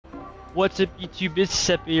What's up YouTube, it's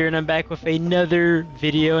Sepp here and I'm back with another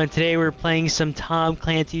video, and today we're playing some Tom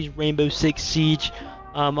Clancy's Rainbow Six Siege.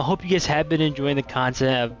 I hope you guys have been enjoying the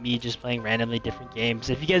content of me just playing randomly different games.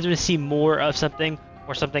 If you guys want to see more of something,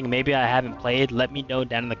 or something maybe I haven't played, let me know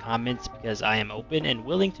down in the comments because I am open and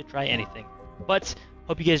willing to try anything. But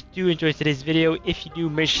hope you guys do enjoy today's video. If you do,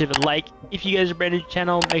 make sure to like. If you guys are brand new to the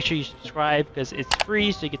channel, make sure you subscribe because it's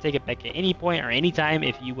free, so you can take it back at any point or any time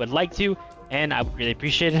if you would like to. And I would really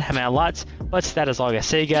appreciate it. I mean, a lot. But that is all I gotta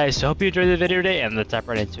say, guys. So hope you enjoyed the video today, and let's dive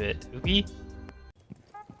right into it. Oogie.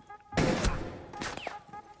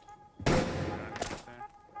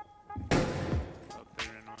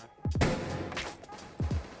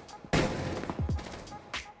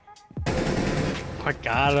 I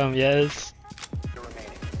got him, yes.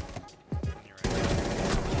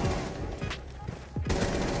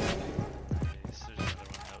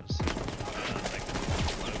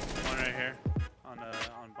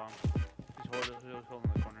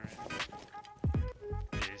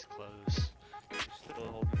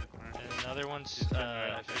 Another one's, if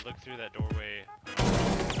you look through that doorway,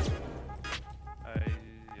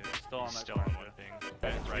 still on that still on one thing.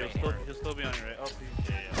 Okay. Right, he'll still be on your right. Oh,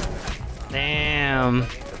 yeah. Damn.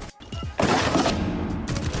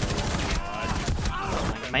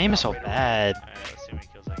 My aim is so bad. Alright, let's see how many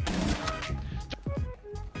kills I can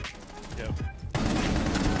get. yep.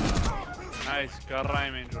 Nice, Karai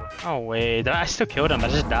Angel. Oh wait, I still killed him. I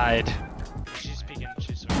just died. She's peeking,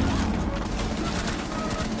 she's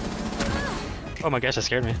Oh my gosh, that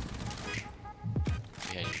scared me.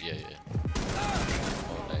 Yeah.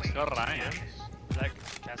 Oh, nice. Karai. Is that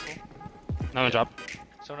castle? No one dropped.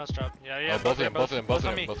 Someone else dropped. Yeah, Oh, both of them.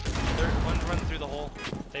 on me. They're one run through the hole.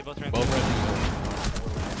 They both ran Both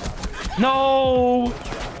through. No!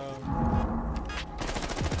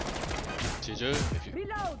 TJ, if you...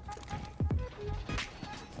 Reload!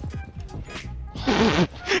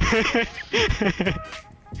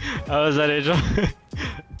 Oh, is that Angel?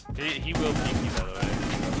 He will peek you, by the way.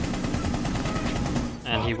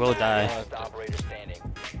 And he will die.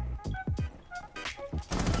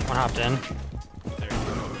 One hopped in.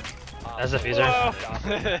 That's a fuser.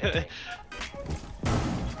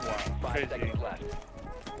 Crazy.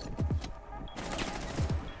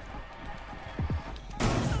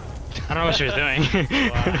 I don't know what she was doing.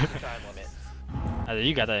 Wow. Oh,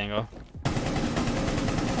 you got that angle.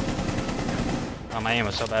 Oh, my aim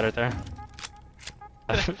was so bad right there.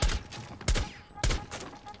 Nah,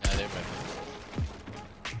 they might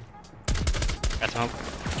Got smoke.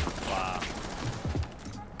 Wow.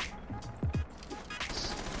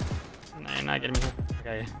 No, you're not getting me.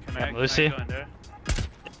 Okay. Can Got I Lucy. go in there?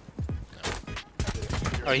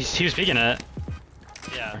 Oh, he was peeking it.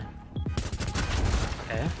 Yeah.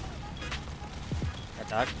 Okay. Got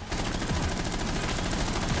Doc.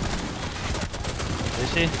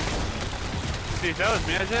 Lucy. See, if that was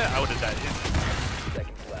me, I would have died.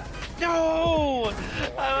 No!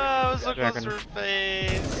 I was so close to her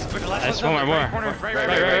face. But the last Nice, one's one on more, the more. right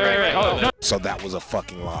corner. Right. Oh, no. So that was a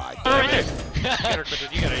fucking lie. Oh, right there. You got her, Quinton.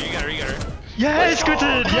 You got her. Yes,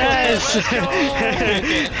 Quinton! Yes!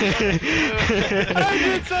 I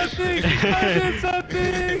did something!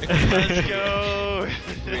 Let's go!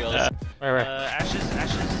 Where? Ashes, right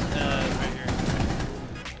here.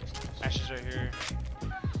 Ashes right here.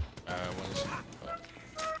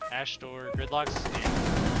 Ash door, gridlocks.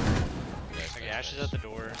 Okay, Ashes at the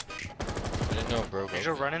door. I didn't know it broke.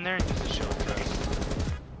 Angel, run in there and use the shield thrust.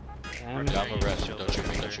 Damn. Yeah, I'm a rest. Don't shoot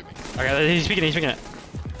me. Okay, he's speaking it.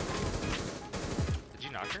 Did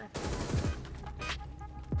you knock her?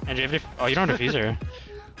 Andrew, oh, you don't have a diffuser.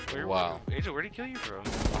 Wow. Angel, where'd he kill you from?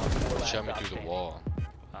 It shot me through the wall.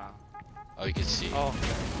 Oh, you can see. Oh.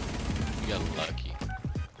 You got lucky.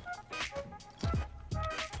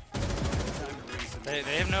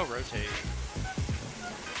 They have no rotate.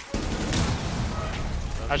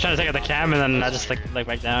 I was trying to take out the cam and then I just like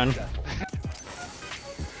back down.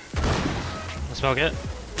 Let's smoke it.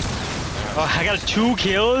 Oh, I got 2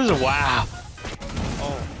 kills? Wow.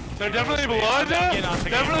 Oh. They're definitely below us?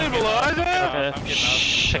 Definitely below us? Okay.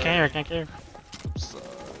 Shh, I can't hear. I'm sorry.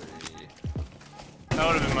 That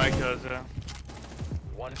would have been my kills, yeah.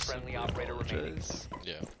 One friendly operator remaining.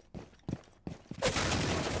 Yeah.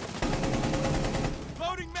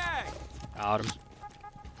 Loading mag! Got him.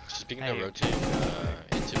 Speaking Hey. of rotate,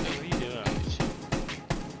 into me. What are you doing?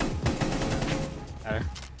 Better.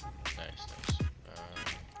 Nice.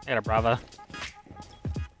 I got a Brava.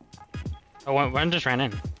 Oh, one just ran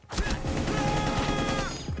in.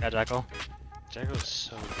 Got Jackal. Jackal's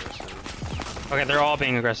so aggressive. Okay, they're all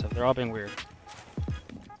being aggressive. They're all being weird.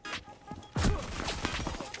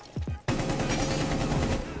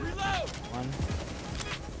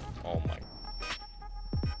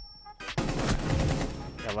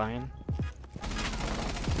 got Lion.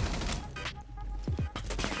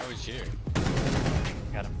 Oh, he's here.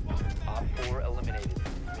 Got him. Op 4 eliminated.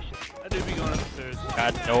 Mission I do be going upstairs.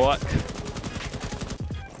 Got Noah.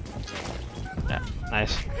 Yeah,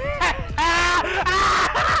 nice.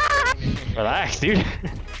 Relax, dude.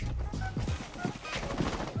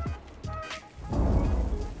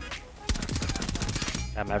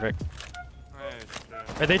 Got Maverick. Nice.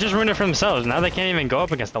 But they just ruined it for themselves. Now they can't even go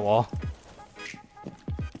up against the wall.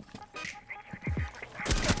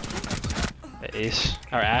 The ace.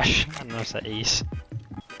 Or Ash. I don't know if it's the ace.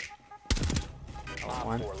 Op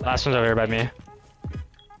One. 4 Last one's over here by me.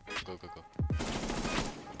 Go, go, go.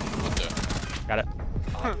 What the? Got it.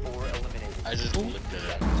 Op 4 eliminated. I just looked at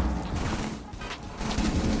it.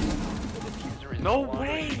 The diffuser is No longer in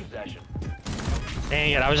way! possession.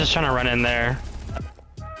 Dang it, I was just trying to run in there.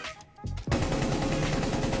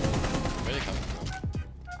 Where are they coming from?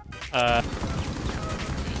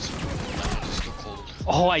 It's still cold.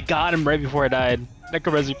 Oh, I got him right before I died.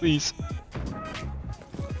 Necrorezi, please.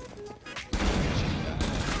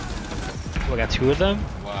 Oh, I got 2 of them?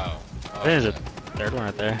 Wow. Oh, There's a okay. third one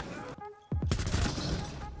right there.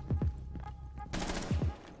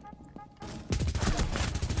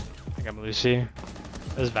 I got Lucy.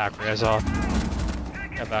 There's Valkyrie, I saw.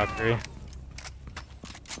 Got Valkyrie.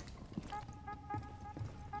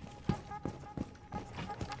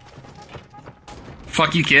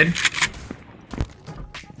 Fuck you, kid.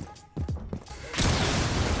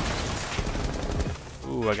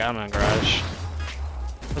 Ooh, I got him in the garage.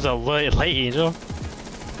 Was a late angel?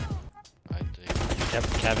 I think. Yep,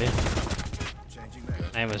 Cabby.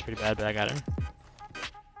 Name was pretty bad, but I got him.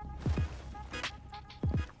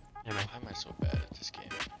 Yeah, man. Why am I so bad at this game?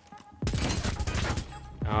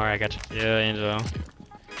 Alright, I got you. Yeah, Angel.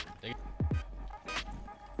 Take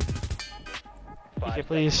it,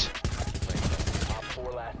 please. Op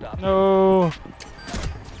 4 last op. No.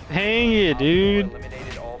 Hang it, Op 4 dude.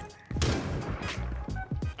 eliminated all.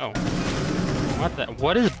 Oh. What the?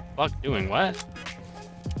 What is Buck doing? What?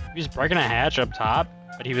 He was breaking a hatch up top,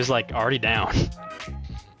 but he was like already down. Almost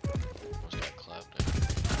got clapped.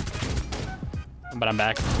 But I'm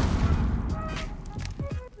back.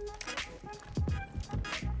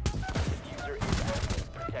 Diffuser is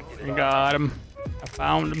active. Protected at I all got him. I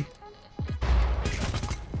found him.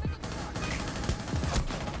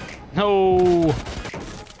 No.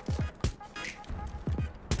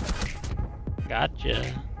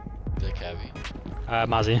 Gotcha. The cavi.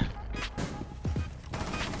 Mozzie. Op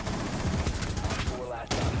 4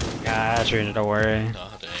 last op. Gotcha, don't worry. No,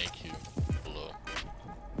 the AQ below.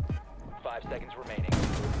 5 seconds remaining.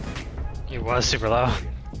 He was super low.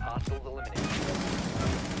 Hostiles eliminated.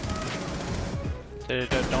 Don't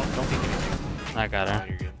peek anything. I got Oh, her.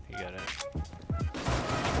 you're good. You got it.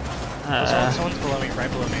 Someone's below me, right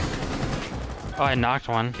below me. Oh, I knocked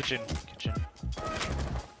one. Kitchen.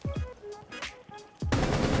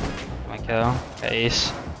 My kill. Got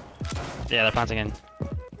ace. Yeah, they're pouncing in.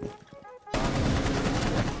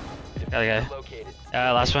 Got a guy. Located.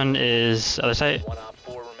 Last one is other side. 1 op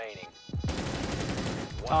 4 remaining.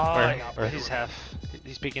 Oh, Where? he's half.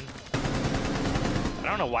 He's peeking. I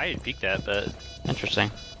don't know why he'd peek that, but Interesting.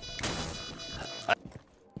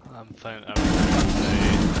 I'm fine.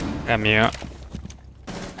 Got mute.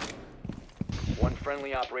 1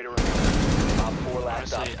 friendly operator remaining. Op 4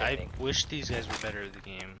 last op Honestly, I standing. wish these guys were better at the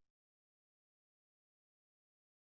game.